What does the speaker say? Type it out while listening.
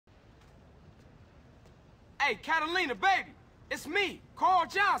Hey, Catalina, baby, it's me, Carl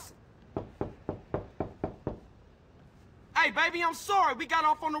Johnson. Hey, baby, I'm sorry. We got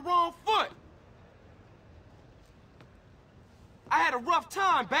off on the wrong foot. I had a rough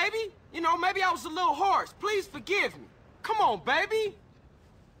time, baby. You know, maybe I was a little harsh. Please forgive me. Come on, baby.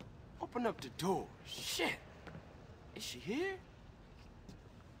 Open up the door. Shit. Is she here?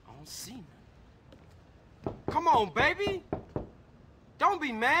 I don't see nothing. Come on, baby. Don't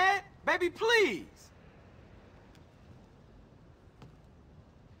be mad. Baby, please.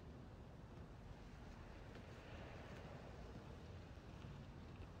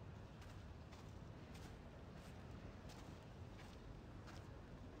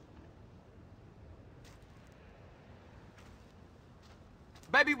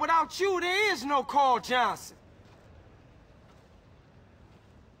 Baby, without you, there is no Carl Johnson.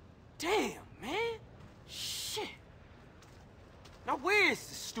 Damn, man. Shit. Now, where is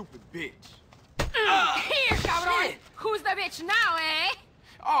this stupid bitch? Here, cabrón! Shit. Who's the bitch now, eh?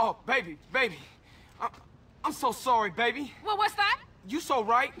 Oh, baby. I'm so sorry, baby. What was that? You so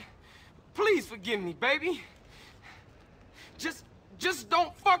right. Please forgive me, baby. Just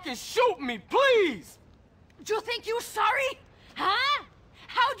don't fucking shoot me, please! You think you're sorry? Huh?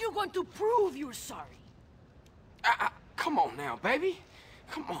 How you going to prove you're sorry? Come on now, baby.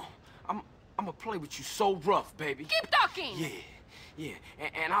 Come on. I'm gonna play with you so rough, baby. Keep talking! Yeah.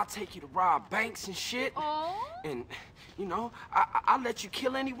 And I'll take you to rob banks and shit. Oh? And, you know, I'll let you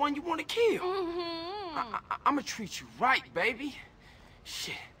kill anyone you want to kill. Mm-hmm. I'm gonna treat you right, baby.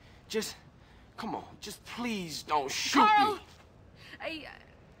 Shit. Just, come on. Just please don't shoot Carl, me.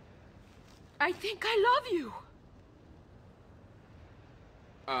 I think I love you.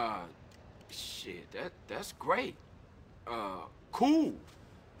 Shit, that's great. Cool.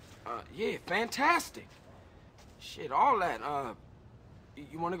 Yeah, fantastic. Shit, all that,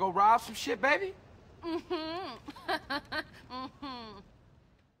 you wanna go rob some shit, baby? Mm-hmm. Mm-hmm.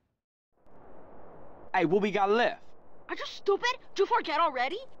 Hey, what we got left? Are you stupid? You forget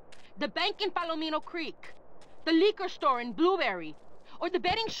already? The bank in Palomino Creek, the liquor store in Blueberry, or the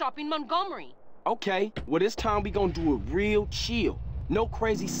betting shop in Montgomery. Okay, well this time we gonna do it real chill. No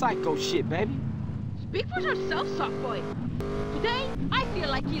crazy psycho shit, baby. Speak for yourself, softboy. Today, I feel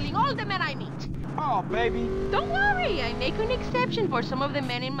like killing all the men I meet. Oh, baby. Don't worry, I make an exception for some of the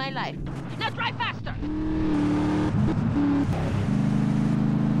men in my life. Now drive faster!